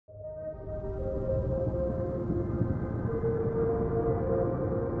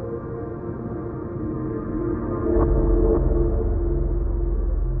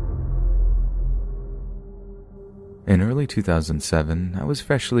In early 2007, I was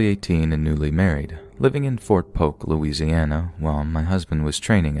freshly 18 and newly married, living in Fort Polk, Louisiana, while my husband was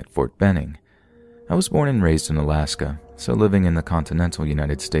training at Fort Benning. I was born and raised in Alaska, so living in the continental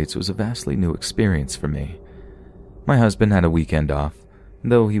United States was a vastly new experience for me. My husband had a weekend off,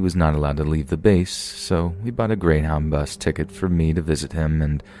 though he was not allowed to leave the base, so we bought a Greyhound bus ticket for me to visit him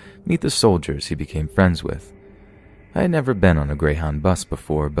and meet the soldiers he became friends with. I had never been on a Greyhound bus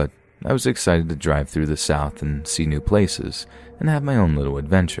before, but I was excited to drive through the South and see new places and have my own little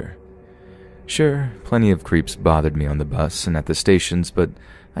adventure. Sure, plenty of creeps bothered me on the bus and at the stations, but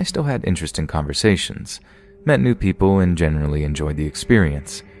I still had interesting conversations, met new people, and generally enjoyed the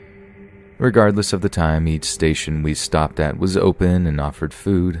experience. Regardless of the time, each station we stopped at was open and offered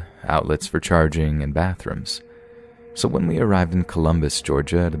food, outlets for charging, and bathrooms. So when we arrived in Columbus,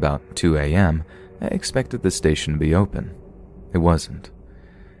 Georgia at about 2 a.m., I expected the station to be open. It wasn't.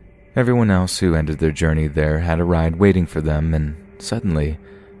 Everyone else who ended their journey there had a ride waiting for them, and suddenly,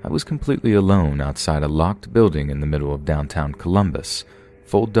 I was completely alone outside a locked building in the middle of downtown Columbus,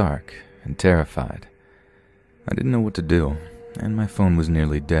 full dark and terrified. I didn't know what to do, and my phone was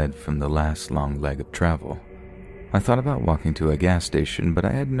nearly dead from the last long leg of travel. I thought about walking to a gas station, but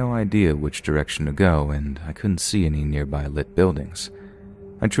I had no idea which direction to go, and I couldn't see any nearby lit buildings.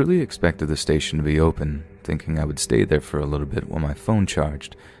 I truly expected the station to be open, thinking I would stay there for a little bit while my phone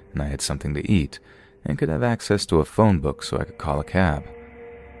charged, and I had something to eat, and could have access to a phone book so I could call a cab.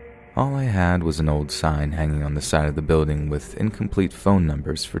 All I had was an old sign hanging on the side of the building with incomplete phone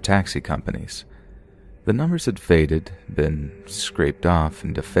numbers for taxi companies. The numbers had faded, been scraped off,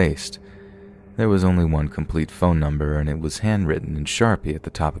 and defaced. There was only one complete phone number, and it was handwritten in Sharpie at the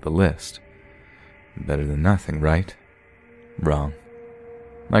top of the list. Better than nothing, right? Wrong.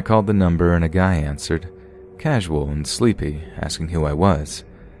 I called the number, and a guy answered, casual and sleepy, asking who I was.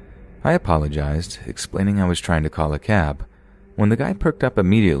 I apologized, explaining I was trying to call a cab, when the guy perked up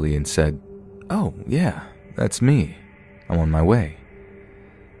immediately and said, "Oh, yeah, that's me. I'm on my way."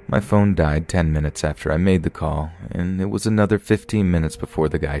 My phone died 10 minutes after I made the call, and it was another 15 minutes before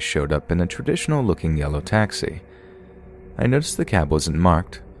the guy showed up in a traditional-looking yellow taxi. I noticed the cab wasn't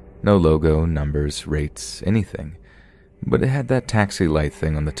marked, no logo, numbers, rates, anything, but it had that taxi light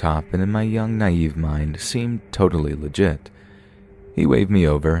thing on the top, and in my young, naive mind, seemed totally legit. He waved me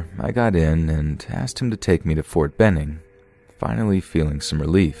over, I got in, and asked him to take me to Fort Benning, finally feeling some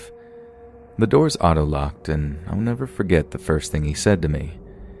relief. The doors auto-locked, and I'll never forget the first thing he said to me.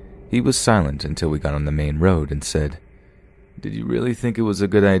 He was silent until we got on the main road and said, "Did you really think it was a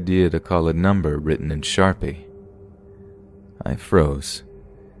good idea to call a number written in Sharpie?" I froze.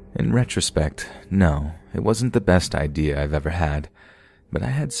 In retrospect, no, it wasn't the best idea I've ever had, but I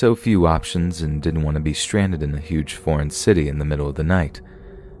had so few options and didn't want to be stranded in a huge foreign city in the middle of the night.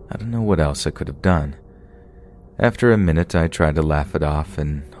 I don't know what else I could have done. After a minute, I tried to laugh it off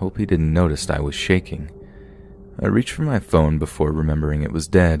and hope he didn't notice I was shaking. I reached for my phone before remembering it was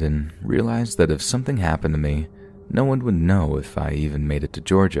dead and realized that if something happened to me, no one would know if I even made it to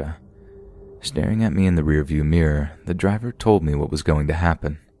Georgia. Staring at me in the rearview mirror, the driver told me what was going to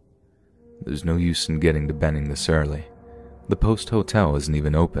happen. "There's no use in getting to Benning this early. The Post Hotel isn't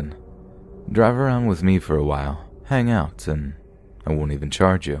even open. Drive around with me for a while, hang out, and I won't even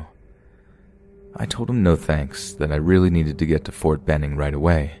charge you." I told him no thanks, that I really needed to get to Fort Benning right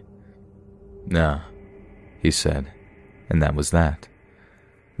away. "Nah," he said, and that was that.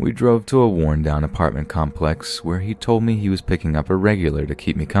 We drove to a worn-down apartment complex where he told me he was picking up a regular to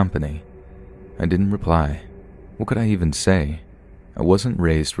keep me company. I didn't reply. What could I even say? I wasn't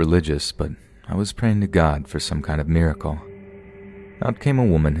raised religious, but I was praying to God for some kind of miracle. Out came a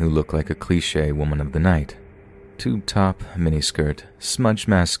woman who looked like a cliché woman of the night. Tube top, miniskirt, smudged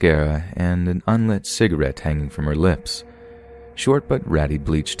mascara, and an unlit cigarette hanging from her lips. Short but ratty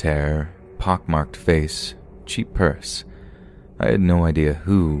bleached hair, pockmarked face, cheap purse. I had no idea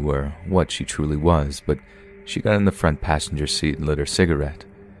who or what she truly was, but she got in the front passenger seat and lit her cigarette.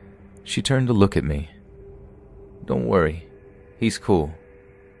 She turned to look at me. "Don't worry. He's cool.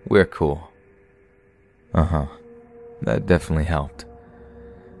 We're cool." Uh-huh. That definitely helped.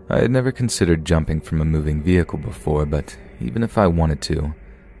 I had never considered jumping from a moving vehicle before, but even if I wanted to,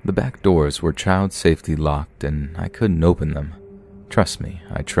 the back doors were child safety locked and I couldn't open them. Trust me,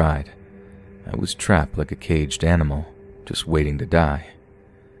 I tried. I was trapped like a caged animal, just waiting to die.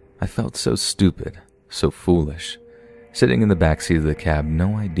 I felt so stupid, so foolish. Sitting in the backseat of the cab,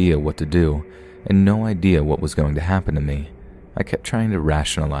 no idea what to do, and no idea what was going to happen to me. I kept trying to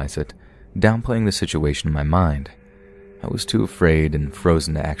rationalize it, downplaying the situation in my mind. I was too afraid and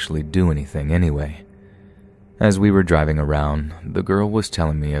frozen to actually do anything anyway. As we were driving around, the girl was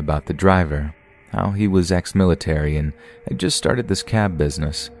telling me about the driver, how he was ex-military and had just started this cab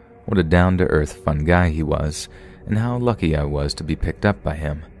business, what a down-to-earth fun guy he was, and how lucky I was to be picked up by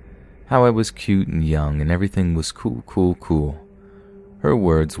him. How I was cute and young and everything was cool. Her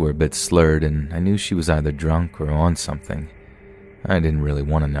words were a bit slurred and I knew she was either drunk or on something. I didn't really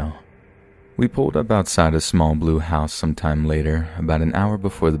want to know. We pulled up outside a small blue house sometime later, about an hour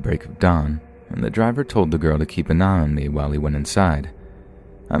before the break of dawn, and the driver told the girl to keep an eye on me while he went inside.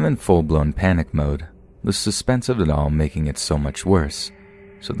 I'm in full-blown panic mode, the suspense of it all making it so much worse,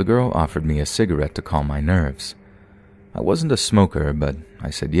 so the girl offered me a cigarette to calm my nerves. I wasn't a smoker, but I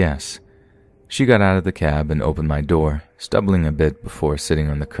said yes. She got out of the cab and opened my door, stumbling a bit before sitting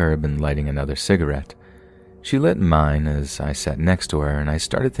on the curb and lighting another cigarette. She lit mine as I sat next to her, and I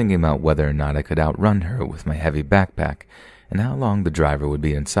started thinking about whether or not I could outrun her with my heavy backpack and how long the driver would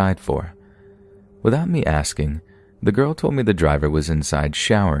be inside for. Without me asking, the girl told me the driver was inside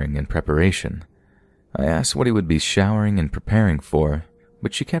showering in preparation. I asked what he would be showering and preparing for,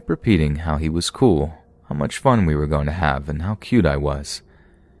 but she kept repeating how he was cool, how much fun we were going to have, and how cute I was.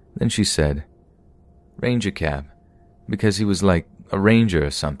 Then she said, "Ranger cab," because he was like a ranger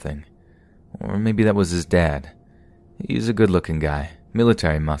or something. Or maybe that was his dad. He's a good-looking guy,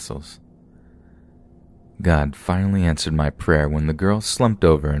 military muscles. God finally answered my prayer when the girl slumped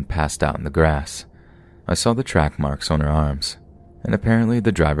over and passed out in the grass. I saw the track marks on her arms, and apparently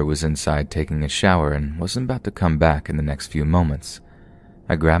the driver was inside taking a shower and wasn't about to come back in the next few moments.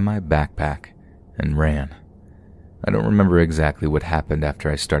 I grabbed my backpack and ran. I don't remember exactly what happened after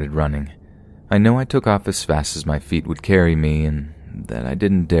I started running. I know I took off as fast as my feet would carry me and that I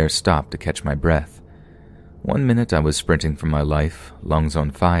didn't dare stop to catch my breath. 1 minute I was sprinting for my life, lungs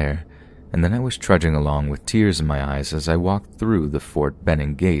on fire, and then I was trudging along with tears in my eyes as I walked through the Fort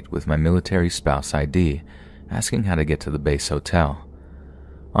Benning gate with my military spouse ID, asking how to get to the base hotel.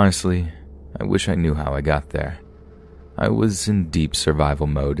 Honestly, I wish I knew how I got there. I was in deep survival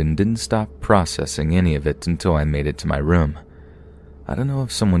mode and didn't stop processing any of it until I made it to my room. I don't know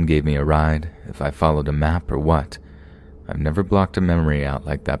if someone gave me a ride, if I followed a map or what. I've never blocked a memory out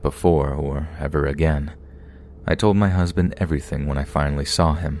like that before or ever again. I told my husband everything when I finally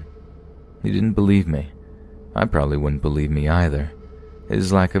saw him. He didn't believe me. I probably wouldn't believe me either.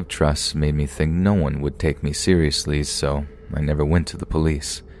 His lack of trust made me think no one would take me seriously, so I never went to the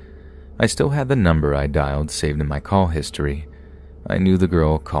police. I still had the number I dialed saved in my call history. I knew the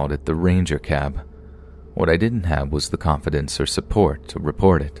girl called it the Ranger cab. What I didn't have was the confidence or support to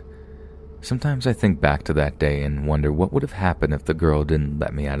report it. Sometimes I think back to that day and wonder what would have happened if the girl didn't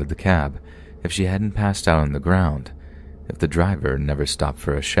let me out of the cab, if she hadn't passed out on the ground, if the driver never stopped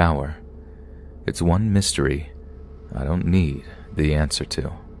for a shower. It's one mystery I don't need the answer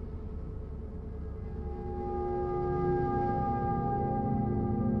to.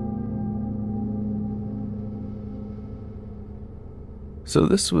 So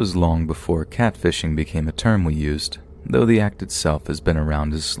this was long before catfishing became a term we used, though the act itself has been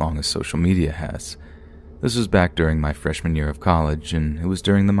around as long as social media has. This was back during my freshman year of college, and it was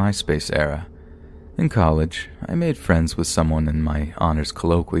during the MySpace era. In college, I made friends with someone in my honors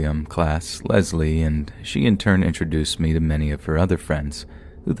colloquium class, Leslie, and she in turn introduced me to many of her other friends,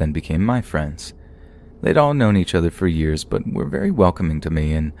 who then became my friends. They'd all known each other for years, but were very welcoming to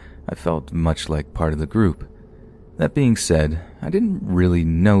me, and I felt much like part of the group. That being said, I didn't really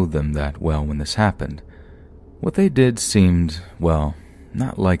know them that well when this happened. What they did seemed, well,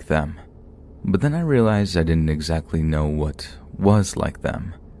 not like them. But then I realized I didn't exactly know what was like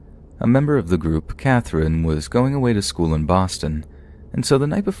them. A member of the group, Catherine, was going away to school in Boston, and so the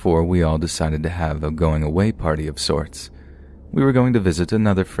night before we all decided to have a going-away party of sorts. We were going to visit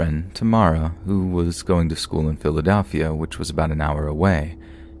another friend, Tamara, who was going to school in Philadelphia, which was about an hour away,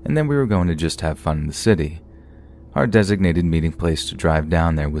 and then we were going to just have fun in the city. Our designated meeting place to drive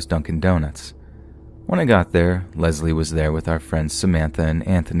down there was Dunkin' Donuts. When I got there, Leslie was there with our friends Samantha and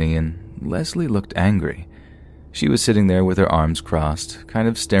Anthony, and Leslie looked angry. She was sitting there with her arms crossed, kind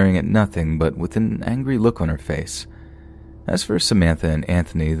of staring at nothing but with an angry look on her face. As for Samantha and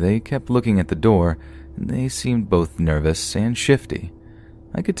Anthony, they kept looking at the door, and they seemed both nervous and shifty.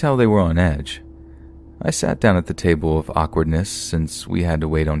 I could tell they were on edge. I sat down at the table of awkwardness since we had to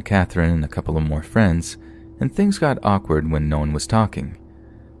wait on Catherine and a couple of more friends, and things got awkward when no one was talking.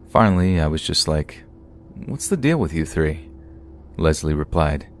 Finally, I was just like, "What's the deal with you three?" Leslie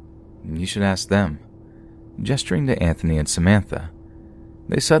replied, "You should ask them," gesturing to Anthony and Samantha.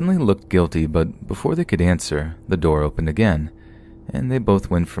 They suddenly looked guilty, but before they could answer, the door opened again, and they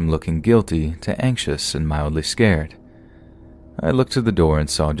both went from looking guilty to anxious and mildly scared. I looked to the door and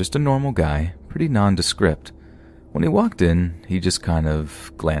saw just a normal guy, pretty nondescript. When he walked in, he just kind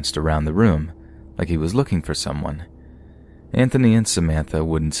of glanced around the room, like he was looking for someone. Anthony and Samantha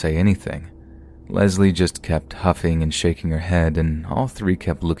wouldn't say anything. Leslie just kept huffing and shaking her head, and all three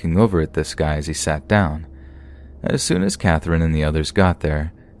kept looking over at this guy as he sat down. As soon as Catherine and the others got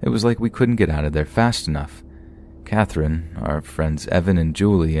there, it was like we couldn't get out of there fast enough. Catherine, our friends Evan and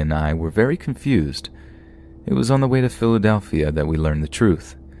Julie, and I were very confused. It was on the way to Philadelphia that we learned the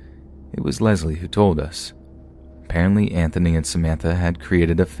truth. It was Leslie who told us. Apparently, Anthony and Samantha had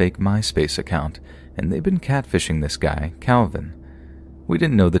created a fake MySpace account, and they'd been catfishing this guy, Calvin. We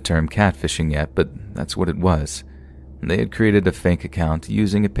didn't know the term catfishing yet, but that's what it was. They had created a fake account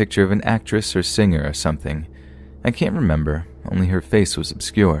using a picture of an actress or singer or something. I can't remember, only her face was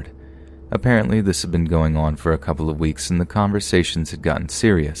obscured. Apparently, this had been going on for a couple of weeks, and the conversations had gotten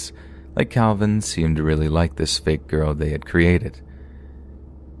serious, like Calvin seemed to really like this fake girl they had created.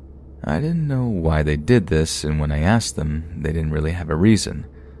 I didn't know why they did this, and when I asked them, they didn't really have a reason.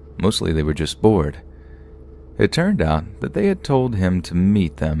 Mostly they were just bored. It turned out that they had told him to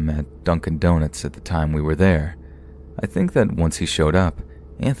meet them at Dunkin' Donuts at the time we were there. I think that once he showed up,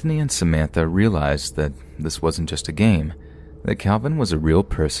 Anthony and Samantha realized that this wasn't just a game, that Calvin was a real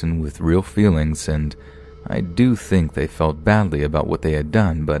person with real feelings, and I do think they felt badly about what they had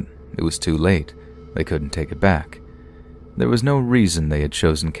done, but it was too late. They couldn't take it back. There was no reason they had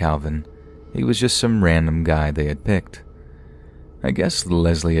chosen Calvin. He was just some random guy they had picked. I guess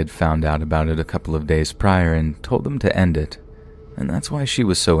Leslie had found out about it a couple of days prior and told them to end it, and that's why she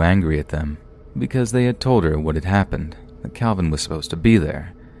was so angry at them, because they had told her what had happened, that Calvin was supposed to be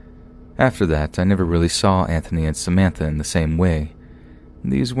there. After that, I never really saw Anthony and Samantha in the same way.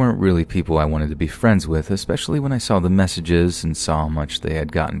 These weren't really people I wanted to be friends with, especially when I saw the messages and saw how much they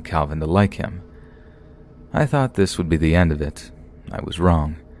had gotten Calvin to like him. I thought this would be the end of it. I was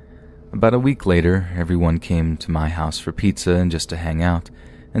wrong. About a week later, everyone came to my house for pizza and just to hang out,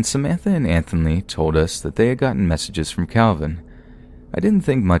 and Samantha and Anthony told us that they had gotten messages from Calvin. I didn't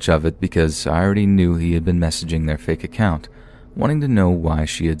think much of it because I already knew he had been messaging their fake account, wanting to know why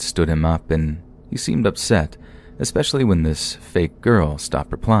she had stood him up, and he seemed upset, especially when this fake girl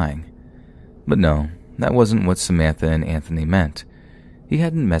stopped replying. But no, that wasn't what Samantha and Anthony meant. He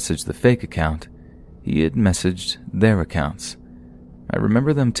hadn't messaged the fake account. He had messaged their accounts. I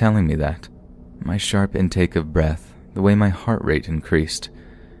remember them telling me that. My sharp intake of breath, the way my heart rate increased,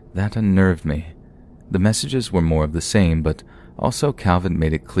 that unnerved me. The messages were more of the same, but also Calvin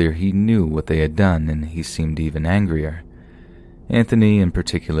made it clear he knew what they had done, and he seemed even angrier. Anthony, in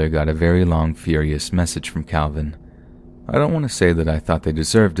particular, got a very long, furious message from Calvin. I don't want to say that I thought they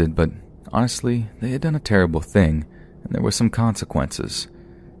deserved it, but honestly, they had done a terrible thing, and there were some consequences.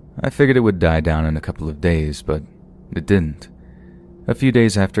 I figured it would die down in a couple of days, but it didn't. A few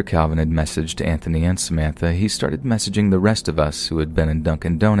days after Calvin had messaged Anthony and Samantha, he started messaging the rest of us who had been in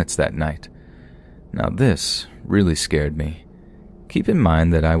Dunkin' Donuts that night. Now this really scared me. Keep in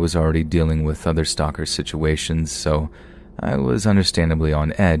mind that I was already dealing with other stalker situations, so I was understandably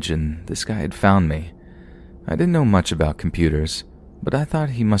on edge, and this guy had found me. I didn't know much about computers, but I thought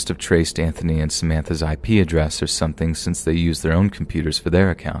he must have traced Anthony and Samantha's IP address or something since they used their own computers for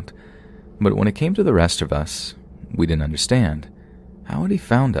their account. But when it came to the rest of us, we didn't understand. How had he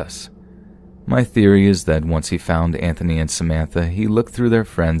found us? My theory is that once he found Anthony and Samantha, he looked through their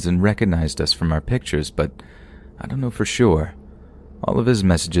friends and recognized us from our pictures, but I don't know for sure. All of his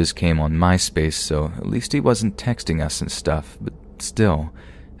messages came on MySpace, so at least he wasn't texting us and stuff, but still,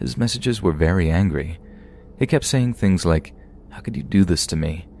 his messages were very angry. He kept saying things like, "How could you do this to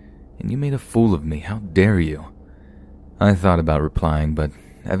me? And you made a fool of me, how dare you?" I thought about replying, but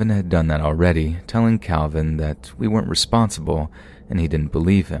Evan had done that already, telling Calvin that we weren't responsible, and he didn't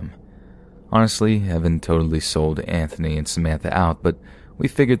believe him. Honestly, Evan totally sold Anthony and Samantha out, but we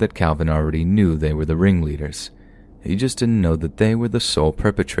figured that Calvin already knew they were the ringleaders. He just didn't know that they were the sole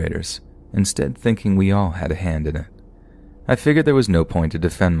perpetrators, instead thinking we all had a hand in it. I figured there was no point to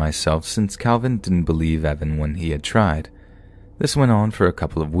defend myself since Calvin didn't believe Evan when he had tried. This went on for a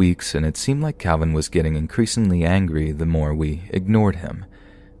couple of weeks, and it seemed like Calvin was getting increasingly angry the more we ignored him,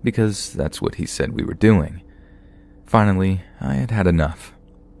 because that's what he said we were doing. Finally, I had had enough.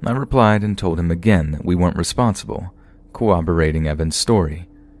 I replied and told him again that we weren't responsible, corroborating Evan's story.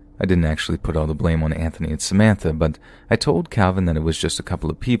 I didn't actually put all the blame on Anthony and Samantha, but I told Calvin that it was just a couple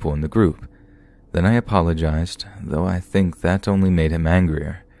of people in the group. Then I apologized, though I think that only made him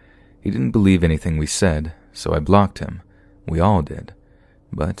angrier. He didn't believe anything we said, so I blocked him. We all did.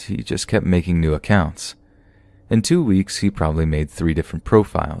 But he just kept making new accounts. In 2 weeks, he probably made 3 different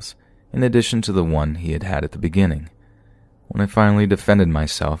profiles, in addition to the one he had had at the beginning. When I finally defended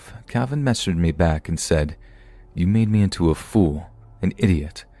myself, Calvin messaged me back and said, "You made me into a fool, an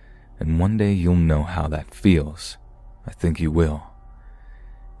idiot, and one day you'll know how that feels. I think you will.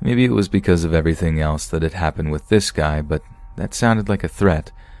 Maybe it was because of everything else that had happened with this guy, but that sounded like a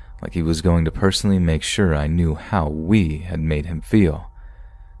threat, like he was going to personally make sure I knew how we had made him feel.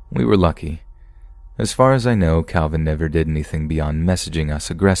 We were lucky. As far as I know, Calvin never did anything beyond messaging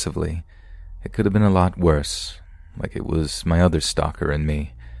us aggressively. It could have been a lot worse, like it was my other stalker and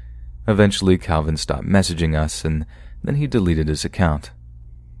me. Eventually, Calvin stopped messaging us, and then he deleted his account.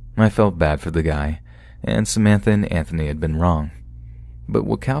 I felt bad for the guy, and Samantha and Anthony had been wrong. But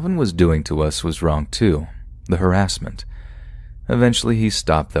what Calvin was doing to us was wrong too, the harassment. Eventually he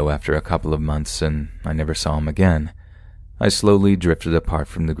stopped though after a couple of months, and I never saw him again. I slowly drifted apart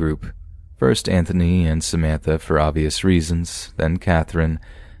from the group. First Anthony and Samantha for obvious reasons, then Catherine,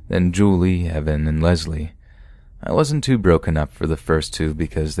 then Julie, Evan, and Leslie. I wasn't too broken up for the first two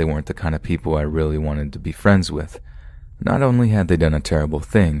because they weren't the kind of people I really wanted to be friends with. Not only had they done a terrible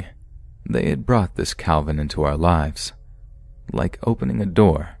thing, they had brought this Calvin into our lives. Like opening a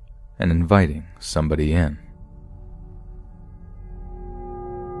door and inviting somebody in.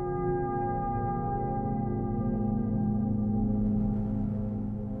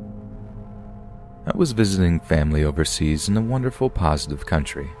 I was visiting family overseas in a wonderful, positive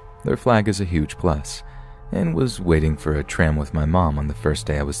country. Their flag is a huge plus, and was waiting for a tram with my mom on the first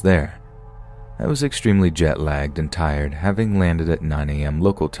day I was there. I was extremely jet-lagged and tired, having landed at 9 a.m.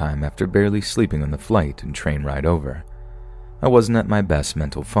 local time after barely sleeping on the flight and train ride over. I wasn't at my best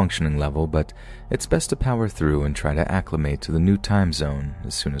mental functioning level, but it's best to power through and try to acclimate to the new time zone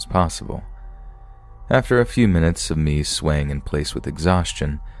as soon as possible. After a few minutes of me swaying in place with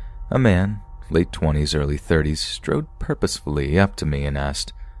exhaustion, a man, late 20s, early 30s, strode purposefully up to me and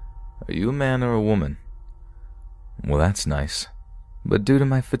asked, "Are you a man or a woman?" Well, that's nice. But due to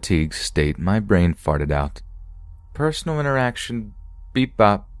my fatigue state, my brain farted out, "Personal interaction, beep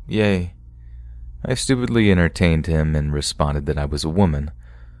bop, yay." I stupidly entertained him and responded that I was a woman.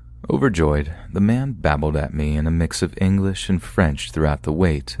 Overjoyed, the man babbled at me in a mix of English and French throughout the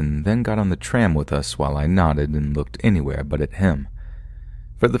wait, and then got on the tram with us while I nodded and looked anywhere but at him.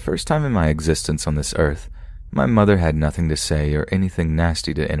 For the first time in my existence on this earth, my mother had nothing to say or anything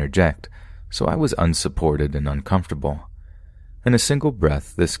nasty to interject, so I was unsupported and uncomfortable. In a single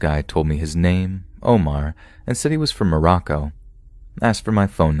breath, this guy told me his name, Omar, and said he was from Morocco, asked for my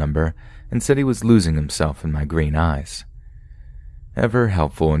phone number, and said he was losing himself in my green eyes. Ever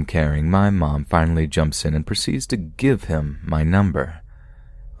helpful and caring, my mom finally jumps in and proceeds to give him my number.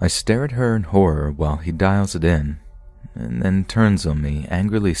 I stare at her in horror while he dials it in, and then turns on me,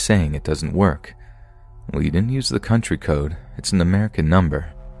 angrily saying it doesn't work. Well, you didn't use the country code. It's an American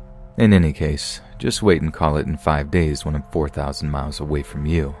number. In any case, just wait and call it in 5 days when I'm 4,000 miles away from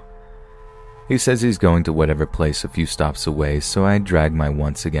you. He says he's going to whatever place a few stops away, so I drag my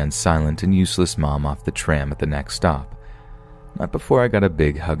once again silent and useless mom off the tram at the next stop. Not before I got a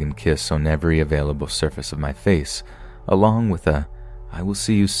big hug and kiss on every available surface of my face, along with a "I will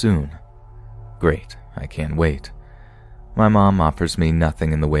see you soon." Great, I can't wait. My mom offers me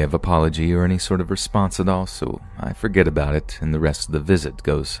nothing in the way of apology or any sort of response at all, so I forget about it and the rest of the visit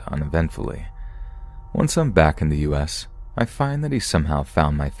goes uneventfully. Once I'm back in the US, I find that he somehow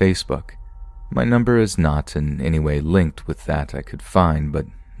found my Facebook. My number is not in any way linked with that I could find, but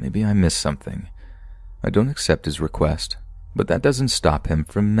maybe I missed something. I don't accept his request, but that doesn't stop him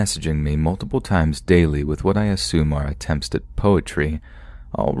from messaging me multiple times daily with what I assume are attempts at poetry,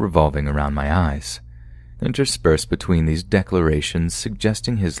 all revolving around my eyes. Interspersed between these declarations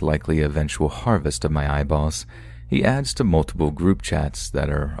suggesting his likely eventual harvest of my eyeballs, he adds to multiple group chats that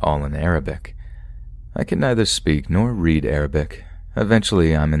are all in Arabic. I can neither speak nor read Arabic.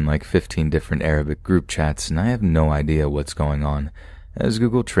 Eventually, I'm in like 15 different Arabic group chats, and I have no idea what's going on, as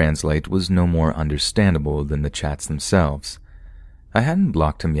Google Translate was no more understandable than the chats themselves. I hadn't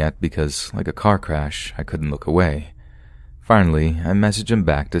blocked him yet because, like a car crash, I couldn't look away. Finally, I message him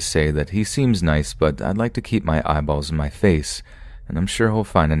back to say that he seems nice, but I'd like to keep my eyeballs in my face, and I'm sure he'll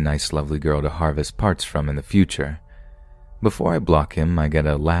find a nice, lovely girl to harvest parts from in the future. Before I block him, I get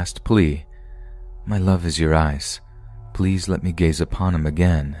a last plea. "My love is your eyes. Please let me gaze upon them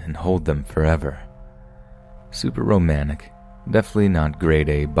again and hold them forever." Super romantic. Definitely not grade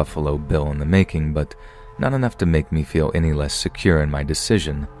A Buffalo Bill in the making, but not enough to make me feel any less secure in my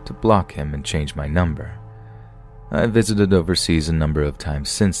decision to block him and change my number. I've visited overseas a number of times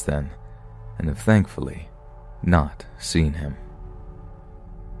since then, and have thankfully not seen him.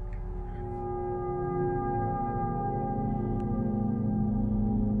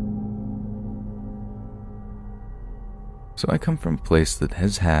 So I come from a place that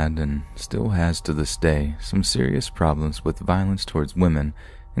has had, and still has to this day, some serious problems with violence towards women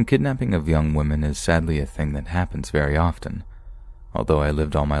and kidnapping of young women is sadly a thing that happens very often. Although I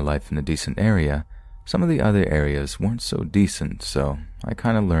lived all my life in a decent area, some of the other areas weren't so decent, so I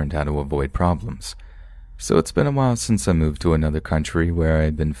kinda learned how to avoid problems. So it's been a while since I moved to another country where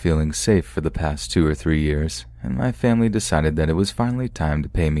I'd been feeling safe for the past 2 or 3 years, and my family decided that it was finally time to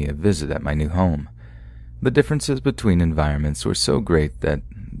pay me a visit at my new home. The differences between environments were so great that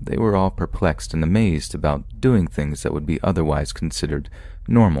they were all perplexed and amazed about doing things that would be otherwise considered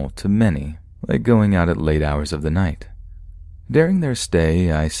normal to many, like going out at late hours of the night. During their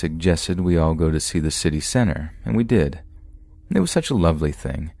stay, I suggested we all go to see the city center, and we did. It was such a lovely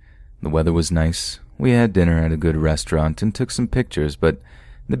thing. The weather was nice. We had dinner at a good restaurant and took some pictures, but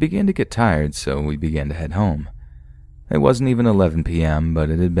they began to get tired, so we began to head home. It wasn't even 11 p.m., but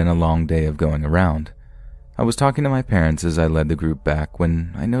it had been a long day of going around. I was talking to my parents as I led the group back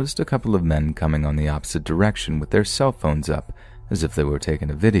when I noticed a couple of men coming on the opposite direction with their cell phones up as if they were taking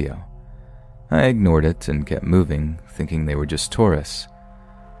a video. I ignored it and kept moving, thinking they were just tourists.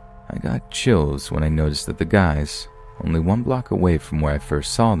 I got chills when I noticed that the guys, only 1 block away from where I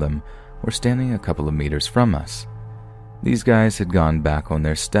first saw them, were standing a couple of meters from us. These guys had gone back on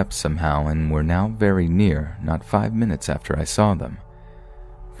their steps somehow and were now very near, not 5 minutes after I saw them.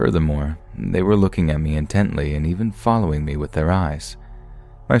 Furthermore, they were looking at me intently and even following me with their eyes.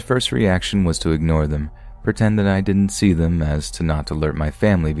 My first reaction was to ignore them, pretend that I didn't see them as to not alert my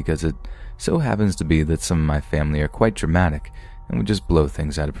family because it so happens to be that some of my family are quite dramatic and would just blow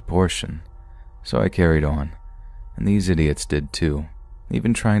things out of proportion. So I carried on, and these idiots did too,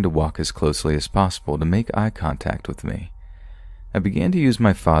 even trying to walk as closely as possible to make eye contact with me. I began to use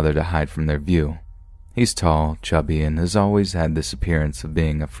my father to hide from their view. He's tall, chubby, and has always had this appearance of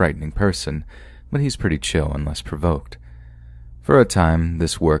being a frightening person, but he's pretty chill unless provoked. For a time,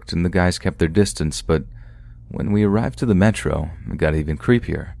 this worked and the guys kept their distance, but when we arrived to the metro, it got even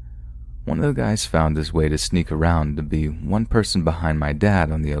creepier. One of the guys found his way to sneak around to be one person behind my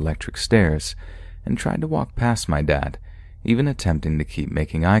dad on the electric stairs and tried to walk past my dad, even attempting to keep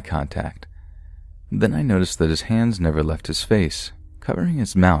making eye contact. Then I noticed that his hands never left his face, covering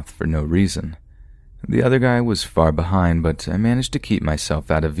his mouth for no reason. The other guy was far behind, but I managed to keep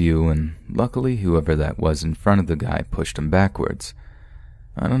myself out of view, and luckily whoever that was in front of the guy pushed him backwards.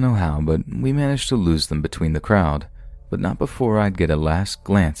 I don't know how, but we managed to lose them between the crowd, but not before I'd get a last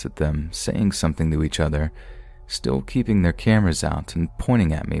glance at them saying something to each other, still keeping their cameras out and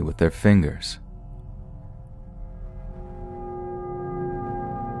pointing at me with their fingers.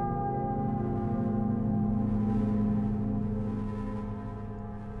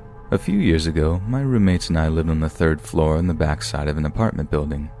 A few years ago, my roommates and I lived on the 3rd floor on the backside of an apartment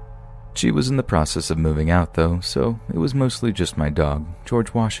building. She was in the process of moving out though, so it was mostly just my dog,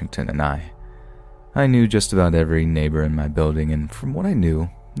 George Washington, and I. I knew just about every neighbor in my building, and from what I knew,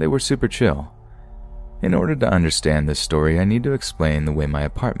 they were super chill. In order to understand this story, I need to explain the way my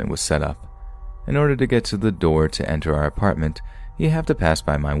apartment was set up. In order to get to the door to enter our apartment, you have to pass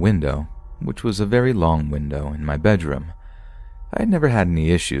by my window, which was a very long window in my bedroom. I had never had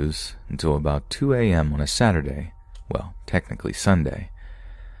any issues until about 2 a.m. on a Saturday, well, technically Sunday.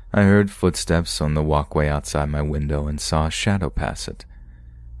 I heard footsteps on the walkway outside my window and saw a shadow pass it.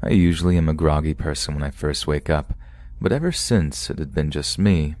 I usually am a groggy person when I first wake up, but ever since it had been just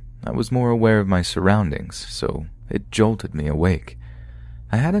me, I was more aware of my surroundings, so it jolted me awake.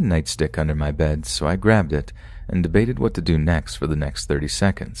 I had a nightstick under my bed, so I grabbed it and debated what to do next for the next 30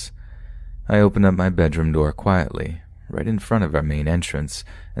 seconds. I opened up my bedroom door quietly, right in front of our main entrance,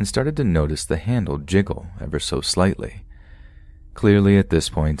 and started to notice the handle jiggle ever so slightly. Clearly at this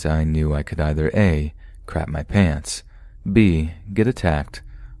point I knew I could either A, crap my pants, B, get attacked,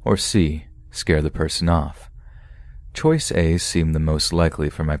 or C, scare the person off. Choice A seemed the most likely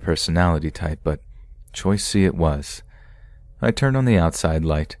for my personality type, but choice C it was. I turned on the outside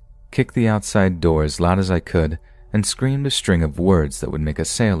light, kicked the outside door as loud as I could, and screamed a string of words that would make a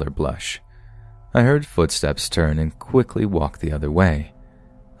sailor blush. I heard footsteps turn and quickly walk the other way.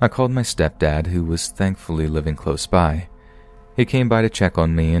 I called my stepdad, who was thankfully living close by. He came by to check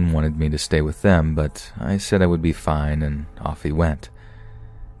on me and wanted me to stay with them, but I said I would be fine, and off he went.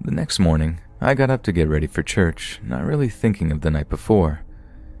 The next morning, I got up to get ready for church, not really thinking of the night before.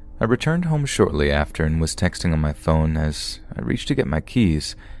 I returned home shortly after and was texting on my phone as I reached to get my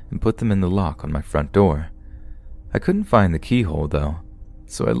keys and put them in the lock on my front door. I couldn't find the keyhole though,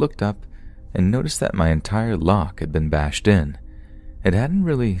 so I looked up and noticed that my entire lock had been bashed in. It hadn't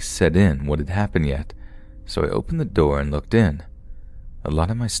really set in what had happened yet, so I opened the door and looked in. A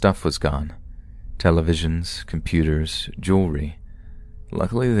lot of my stuff was gone. Televisions, computers, jewelry.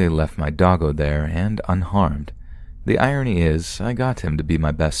 Luckily they left my doggo there and unharmed, The irony is, I got him to be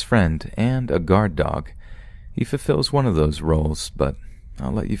my best friend and a guard dog. He fulfills one of those roles, but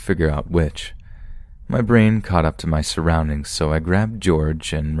I'll let you figure out which. My brain caught up to my surroundings, so I grabbed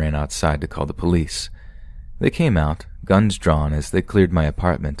George and ran outside to call the police. They came out, guns drawn, as they cleared my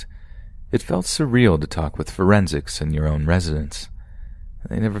apartment. It felt surreal to talk with forensics in your own residence.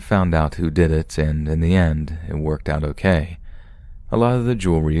 They never found out who did it, and in the end, it worked out okay. A lot of the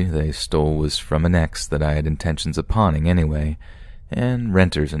jewelry they stole was from an ex that I had intentions of pawning anyway, and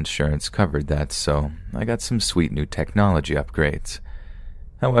renter's insurance covered that, so I got some sweet new technology upgrades.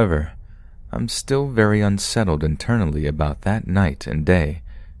 However, I'm still very unsettled internally about that night and day,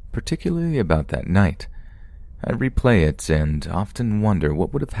 particularly about that night. I replay it and often wonder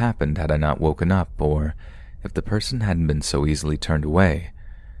what would have happened had I not woken up, or if the person hadn't been so easily turned away.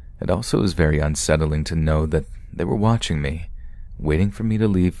 It also is very unsettling to know that they were watching me, waiting for me to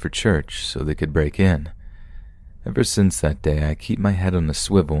leave for church so they could break in. Ever since that day, I keep my head on a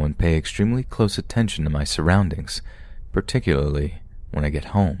swivel and pay extremely close attention to my surroundings, particularly when I get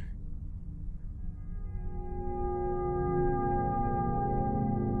home.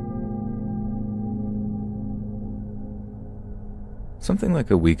 Something like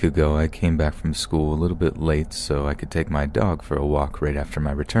a week ago, I came back from school a little bit late so I could take my dog for a walk right after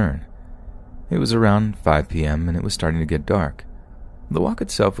my return. It was around 5 p.m. and it was starting to get dark. The walk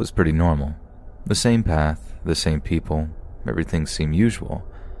itself was pretty normal. The same path, the same people, everything seemed usual.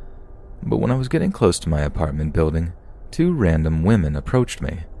 But when I was getting close to my apartment building, 2 random women approached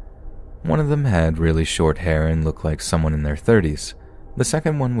me. One of them had really short hair and looked like someone in their 30s. The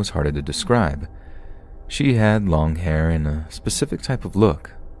second one was harder to describe. She had long hair and a specific type of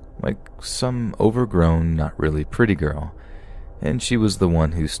look, like some overgrown, not really pretty girl, and she was the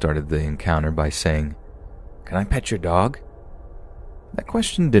one who started the encounter by saying, "Can I pet your dog?" That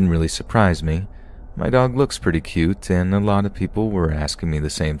question didn't really surprise me. My dog looks pretty cute, and a lot of people were asking me the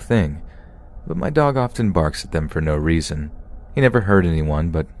same thing, but my dog often barks at them for no reason. He never hurt anyone,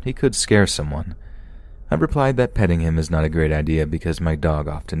 but he could scare someone. I replied that petting him is not a great idea because my dog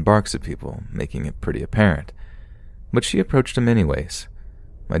often barks at people, making it pretty apparent. But she approached him anyways.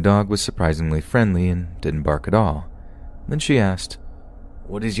 My dog was surprisingly friendly and didn't bark at all. Then she asked,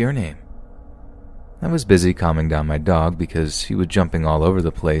 "What is your name?" I was busy calming down my dog because he was jumping all over the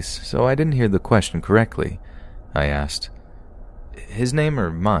place, so I didn't hear the question correctly. I asked, "His name or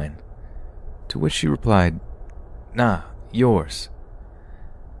mine?" To which she replied, "Nah, yours."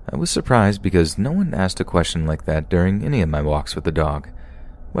 I was surprised because no one asked a question like that during any of my walks with the dog,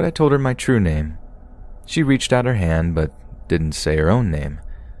 but I told her my true name. She reached out her hand but didn't say her own name.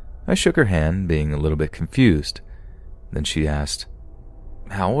 I shook her hand, being a little bit confused. Then she asked,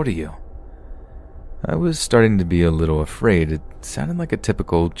 "How old are you?" I was starting to be a little afraid. It sounded like a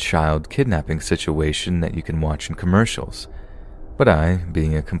typical child kidnapping situation that you can watch in commercials. But I,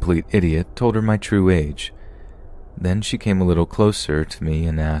 being a complete idiot, told her my true age. Then she came a little closer to me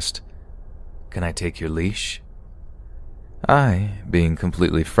and asked, "Can I take your leash?" I, being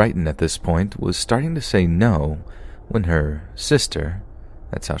completely frightened at this point, was starting to say no when her sister,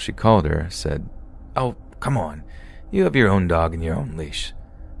 that's how she called her, said, "Oh, come on. You have your own dog and your own leash.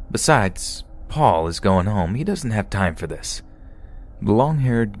 Besides, Paul is going home. He doesn't have time for this." The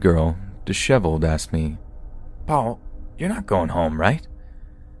long-haired girl, disheveled, asked me, "Paul, you're not going home, right?"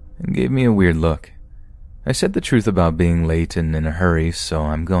 and gave me a weird look. I said the truth about being late and in a hurry, so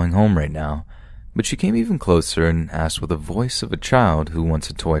I'm going home right now, but she came even closer and asked with the voice of a child who wants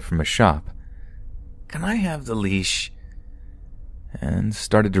a toy from a shop, "Can I have the leash?" and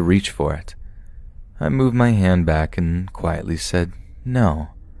started to reach for it. I moved my hand back and quietly said no.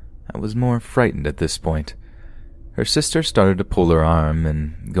 I was more frightened at this point. Her sister started to pull her arm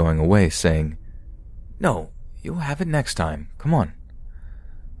and going away, saying, "No, you'll have it next time. Come on."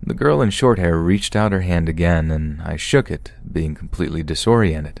 The girl in short hair reached out her hand again, and I shook it, being completely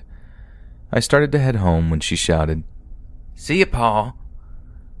disoriented. I started to head home when she shouted, "See ya, Paul."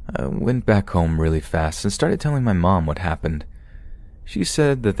 I went back home really fast and started telling my mom what happened. She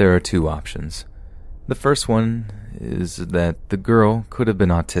said that there are 2 options. The first one is that the girl could have been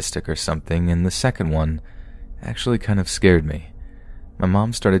autistic or something, and the second one actually kind of scared me. My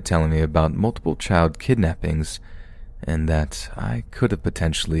mom started telling me about multiple child kidnappings, and that I could have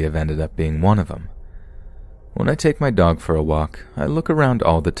potentially have ended up being one of them. When I take my dog for a walk, I look around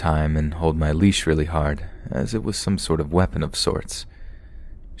all the time and hold my leash really hard, as it was some sort of weapon of sorts.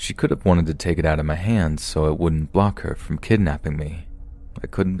 She could have wanted to take it out of my hands so it wouldn't block her from kidnapping me. I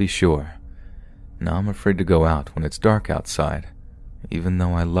couldn't be sure. Now I'm afraid to go out when it's dark outside, even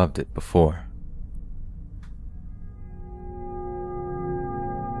though I loved it before.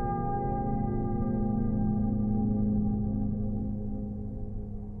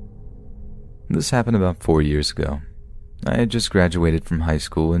 This happened about 4 years ago. I had just graduated from high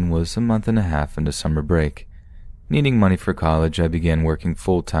school and was a month and a half into summer break. Needing money for college, I began working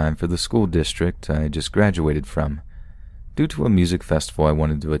full-time for the school district I had just graduated from. Due to a music festival I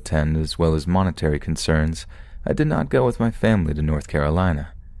wanted to attend, as well as monetary concerns, I did not go with my family to North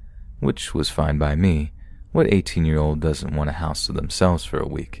Carolina, which was fine by me. What 18-year-old doesn't want a house to themselves for a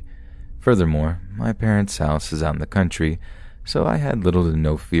week? Furthermore, my parents' house is out in the country, so I had little to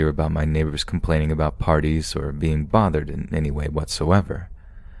no fear about my neighbors complaining about parties or being bothered in any way whatsoever.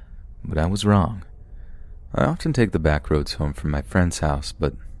 But I was wrong. I often take the back roads home from my friend's house,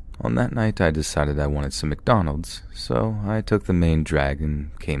 but on that night I decided I wanted some McDonald's, so I took the main drag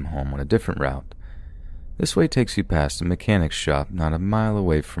and came home on a different route. This way takes you past a mechanic's shop not a mile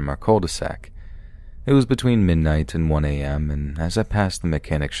away from our cul-de-sac. It was between midnight and 1 a.m., and as I passed the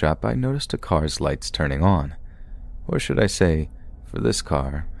mechanic shop I noticed a car's lights turning on. Or should I say, for this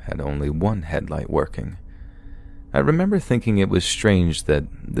car had only one headlight working. I remember thinking it was strange that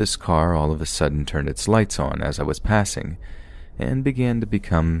this car all of a sudden turned its lights on as I was passing, and began to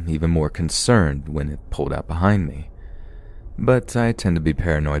become even more concerned when it pulled out behind me. But I tend to be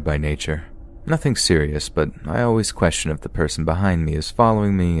paranoid by nature. Nothing serious, but I always question if the person behind me is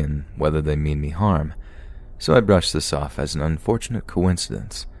following me and whether they mean me harm, so I brushed this off as an unfortunate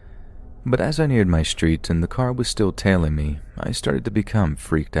coincidence. But as I neared my street and the car was still tailing me, I started to become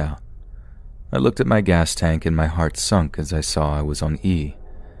freaked out. I looked at my gas tank and my heart sunk as I saw I was on E.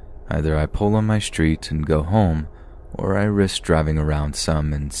 Either I pull on my street and go home, or I risk driving around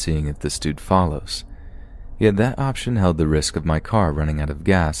some and seeing if this dude follows. Yet that option held the risk of my car running out of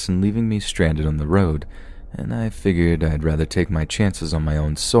gas and leaving me stranded on the road, and I figured I'd rather take my chances on my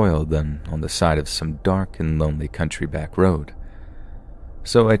own soil than on the side of some dark and lonely country back road.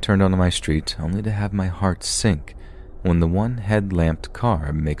 So I turned onto my street, only to have my heart sink when the one headlamped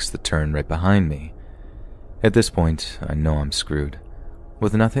car makes the turn right behind me. At this point, I know I'm screwed.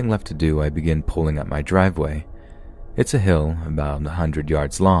 With nothing left to do, I begin pulling up my driveway. It's a hill about 100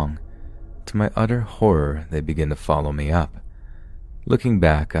 yards long. To my utter horror, they begin to follow me up. Looking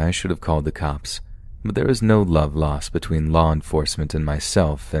back, I should have called the cops, but there is no love lost between law enforcement and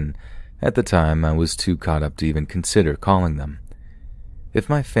myself, and at the time I was too caught up to even consider calling them. If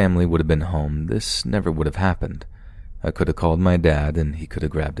my family would have been home, this never would have happened. I could have called my dad and he could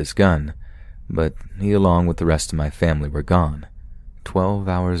have grabbed his gun, but he along with the rest of my family were gone, 12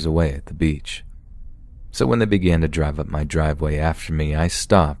 hours away at the beach. So when they began to drive up my driveway after me, I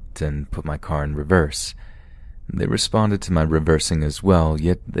stopped and put my car in reverse. They responded to my reversing as well,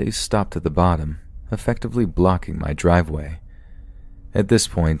 yet they stopped at the bottom, effectively blocking my driveway. At this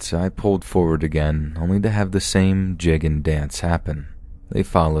point, I pulled forward again, only to have the same jig and dance happen. They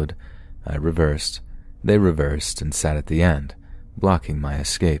followed, I reversed, they reversed and sat at the end, blocking my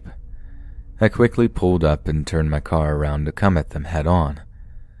escape. I quickly pulled up and turned my car around to come at them head on.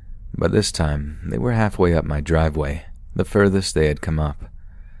 By this time, they were halfway up my driveway, the furthest they had come up.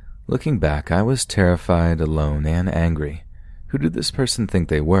 Looking back, I was terrified, alone, and angry. Who did this person think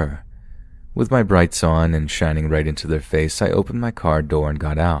they were? With my brights on and shining right into their face, I opened my car door and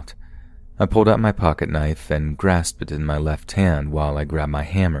got out. I pulled out my pocket knife and grasped it in my left hand while I grabbed my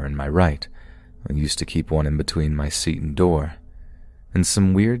hammer in my right. I used to keep one in between my seat and door. In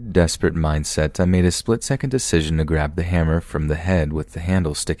some weird, desperate mindset, I made a split-second decision to grab the hammer from the head with the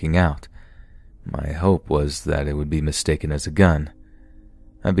handle sticking out. My hope was that it would be mistaken as a gun.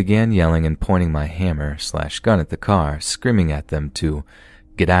 I began yelling and pointing my hammer/gun at the car, screaming at them to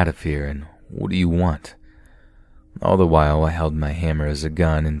get out of here and what do you want? All the while, I held my hammer as a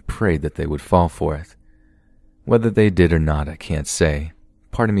gun and prayed that they would fall for it. Whether they did or not, I can't say.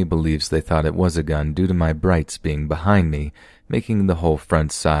 Part of me believes they thought it was a gun due to my brights being behind me, making the whole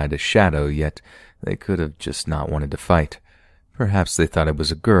front side a shadow, yet they could have just not wanted to fight. Perhaps they thought it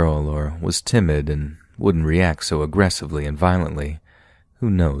was a girl or was timid and wouldn't react so aggressively and violently. Who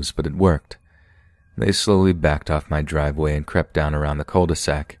knows, but it worked. They slowly backed off my driveway and crept down around the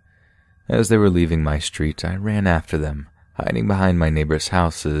cul-de-sac. As they were leaving my street, I ran after them, hiding behind my neighbors'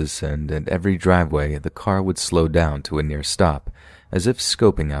 houses, and at every driveway the car would slow down to a near stop, as if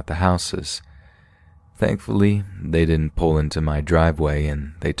scoping out the houses. Thankfully, they didn't pull into my driveway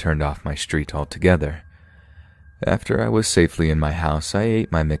and they turned off my street altogether. After I was safely in my house, I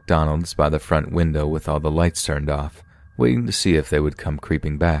ate my McDonald's by the front window with all the lights turned off, waiting to see if they would come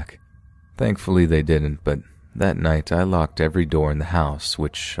creeping back. Thankfully they didn't, but that night I locked every door in the house,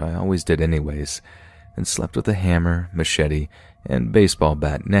 which I always did anyways, and slept with a hammer, machete, and baseball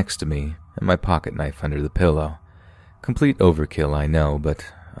bat next to me and my pocket knife under the pillow. Complete overkill, I know, but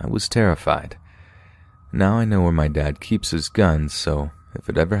I was terrified. Now I know where my dad keeps his guns, so if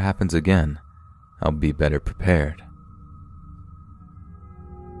it ever happens again, I'll be better prepared.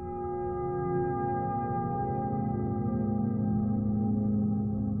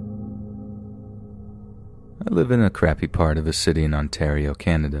 I live in a crappy part of a city in Ontario,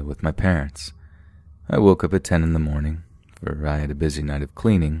 Canada with my parents. I woke up at 10 in the morning, for I had a busy night of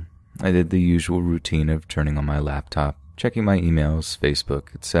cleaning. I did the usual routine of turning on my laptop, checking my emails,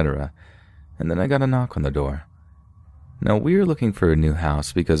 Facebook, etc., and then I got a knock on the door. Now, we are looking for a new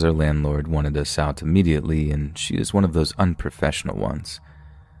house because our landlord wanted us out immediately, and she is one of those unprofessional ones.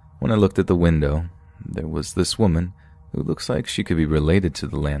 When I looked at the window, there was this woman who looks like she could be related to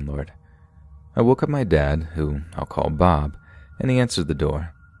the landlord. I woke up my dad, who I'll call Bob, and he answered the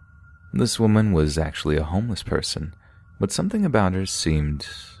door. This woman was actually a homeless person, but something about her seemed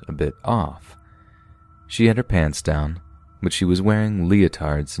a bit off. She had her pants down, but she was wearing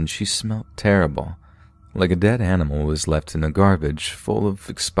leotards and she smelled terrible, like a dead animal was left in a garbage full of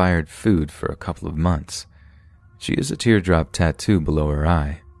expired food for a couple of months. She has a teardrop tattoo below her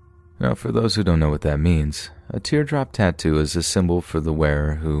eye. Now, for those who don't know what that means, a teardrop tattoo is a symbol for the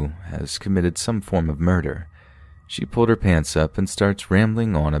wearer who has committed some form of murder. She pulled her pants up and starts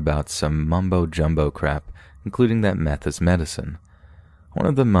rambling on about some mumbo-jumbo crap, including that meth is medicine. One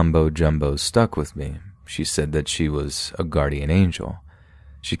of the mumbo-jumbos stuck with me. She said that she was a guardian angel.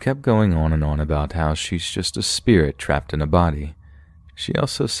 She kept going on and on about how she's just a spirit trapped in a body. She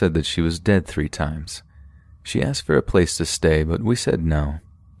also said that she was dead 3 times. She asked for a place to stay, but we said no.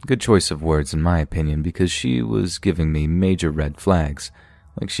 Good choice of words in my opinion, because she was giving me major red flags,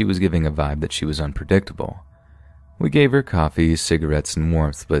 like she was giving a vibe that she was unpredictable. We gave her coffee, cigarettes, and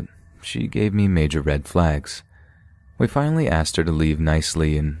warmth, but she gave me major red flags. We finally asked her to leave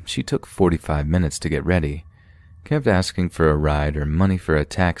nicely, and she took 45 minutes to get ready. Kept asking for a ride or money for a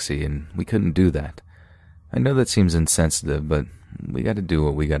taxi, and we couldn't do that. I know that seems insensitive, but we gotta do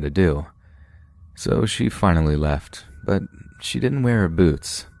what we gotta do. So she finally left, but she didn't wear her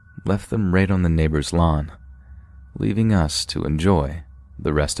boots, left them right on the neighbor's lawn, leaving us to enjoy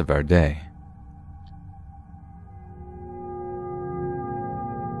the rest of our day.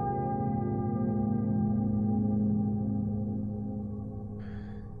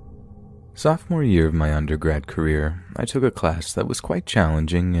 Sophomore year of my undergrad career, I took a class that was quite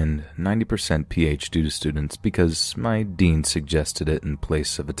challenging and 90% PhD students because my dean suggested it in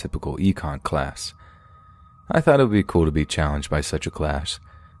place of a typical econ class. I thought it would be cool to be challenged by such a class,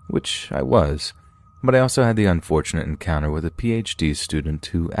 which I was, but I also had the unfortunate encounter with a PhD student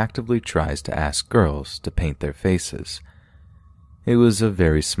who actively tries to ask girls to paint their faces. It was a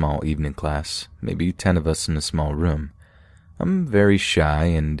very small evening class, maybe 10 of us in a small room. I'm very shy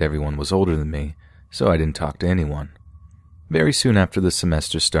and everyone was older than me, so I didn't talk to anyone. Very soon after the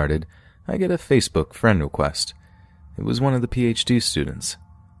semester started, I get a Facebook friend request. It was one of the PhD students.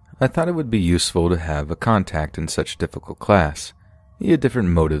 I thought it would be useful to have a contact in such a difficult class. He had different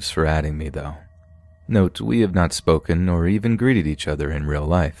motives for adding me, though. Note, we have not spoken or even greeted each other in real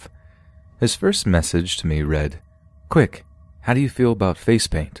life. His first message to me read, "Quick, how do you feel about face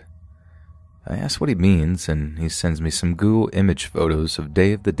paint?" I ask what he means, and he sends me some Google image photos of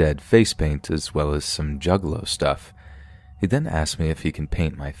Day of the Dead face paint as well as some Juggalo stuff. He then asks me if he can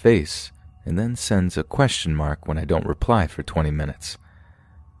paint my face, and then sends a question mark when I don't reply for 20 minutes.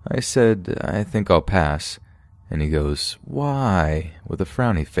 I said, I think I'll pass, and he goes, "Why?" with a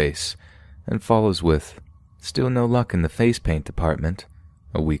frowny face, and follows with, "Still no luck in the face paint department,"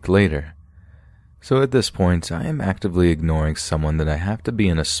 a week later. So at this point, I am actively ignoring someone that I have to be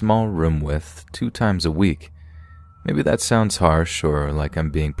in a small room with 2 times a week. Maybe that sounds harsh or like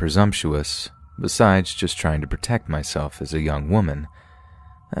I'm being presumptuous, besides just trying to protect myself as a young woman.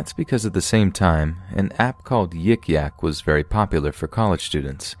 That's because at the same time, an app called Yik Yak was very popular for college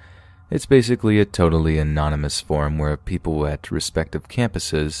students. It's basically a totally anonymous forum where people at respective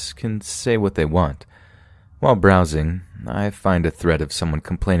campuses can say what they want. While browsing, I find a thread of someone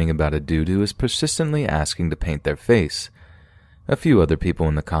complaining about a dude who is persistently asking to paint their face. A few other people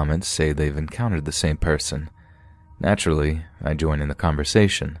in the comments say they've encountered the same person. Naturally, I join in the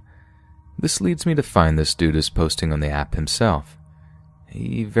conversation. This leads me to find this dude is posting on the app himself.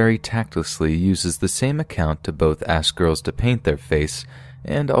 He very tactlessly uses the same account to both ask girls to paint their face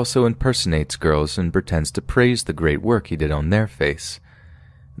and also impersonates girls and pretends to praise the great work he did on their face.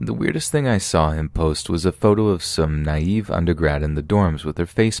 The weirdest thing I saw him post was a photo of some naive undergrad in the dorms with her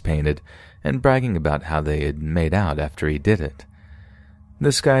face painted and bragging about how they had made out after he did it.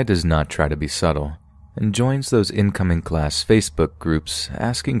 This guy does not try to be subtle and joins those incoming class Facebook groups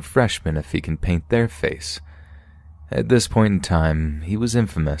asking freshmen if he can paint their face. At this point in time, he was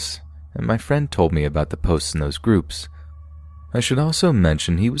infamous, and my friend told me about the posts in those groups. I should also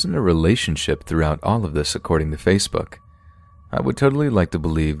mention he was in a relationship throughout all of this according to Facebook. I would totally like to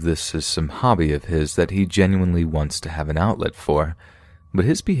believe this is some hobby of his that he genuinely wants to have an outlet for, but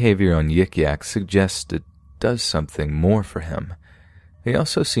his behavior on Yik Yak suggests it does something more for him. He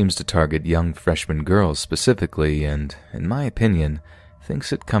also seems to target young freshman girls specifically and, in my opinion,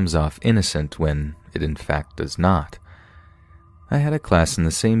 thinks it comes off innocent when it in fact does not. I had a class in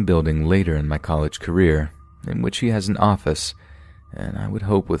the same building later in my college career, in which he has an office, and I would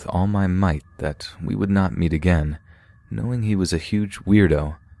hope with all my might that we would not meet again, knowing he was a huge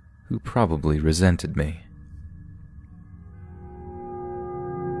weirdo who probably resented me.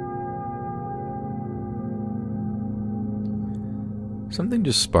 Something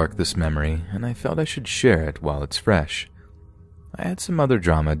just sparked this memory, and I felt I should share it while it's fresh. I had some other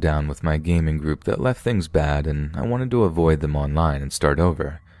drama down with my gaming group that left things bad, and I wanted to avoid them online and start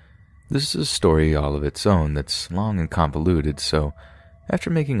over. This is a story all of its own that's long and convoluted, so after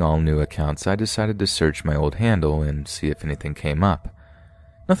making all new accounts, I decided to search my old handle and see if anything came up.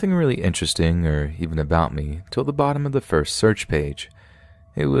 Nothing really interesting or even about me till the bottom of the first search page.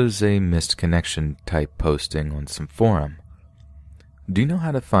 It was a missed connection type posting on some forum. Do you know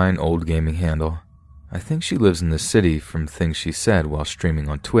how to find old gaming handle? I think she lives in the city from things she said while streaming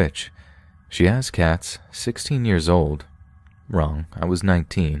on Twitch. She has cats, 16 years old. Wrong, I was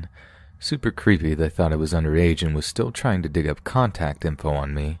 19. Super creepy they thought I was underage and was still trying to dig up contact info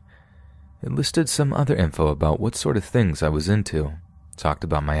on me. It listed some other info about what sort of things I was into. Talked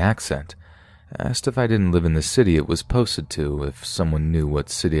about my accent. Asked if I didn't live in the city it was posted to, if someone knew what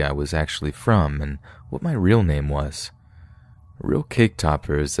city I was actually from, and what my real name was. Real cake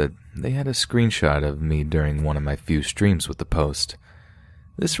topper is that they had a screenshot of me during one of my few streams with the post.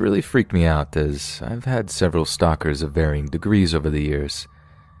 This really freaked me out as I've had several stalkers of varying degrees over the years.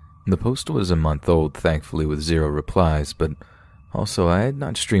 The post was a month old, thankfully with 0 replies, but also I had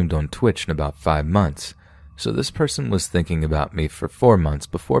not streamed on Twitch in about 5 months, so this person was thinking about me for 4 months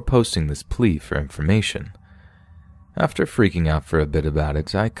before posting this plea for information. After freaking out for a bit about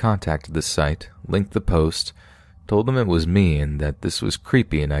it, I contacted the site, linked the post, told them it was me and that this was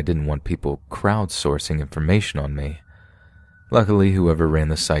creepy and I didn't want people crowdsourcing information on me. Luckily, whoever ran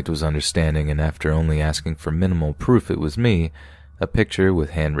the site was understanding, and after only asking for minimal proof it was me, a picture with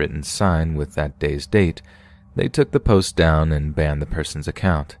handwritten sign with that day's date, they took the post down and banned the person's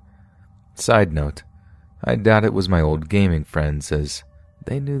account. Side note, I doubt it was my old gaming friends, as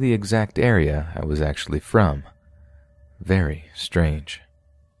they knew the exact area I was actually from. Very strange.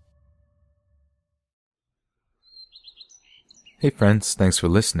 Hey friends, thanks for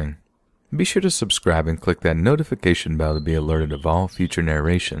listening. Be sure to subscribe and click that notification bell to be alerted of all future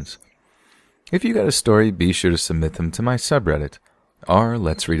narrations. If you got a story, be sure to submit them to my subreddit,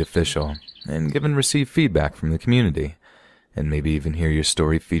 r/letsreadofficial, and give and receive feedback from the community, and maybe even hear your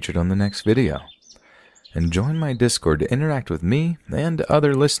story featured on the next video. And join my Discord to interact with me and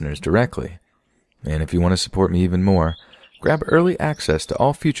other listeners directly. And if you want to support me even more, grab early access to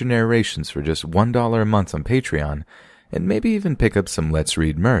all future narrations for just $1 a month on Patreon, and maybe even pick up some Let's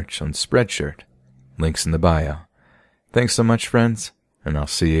Read merch on Spreadshirt. Links in the bio. Thanks so much, friends, and I'll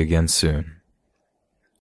see you again soon.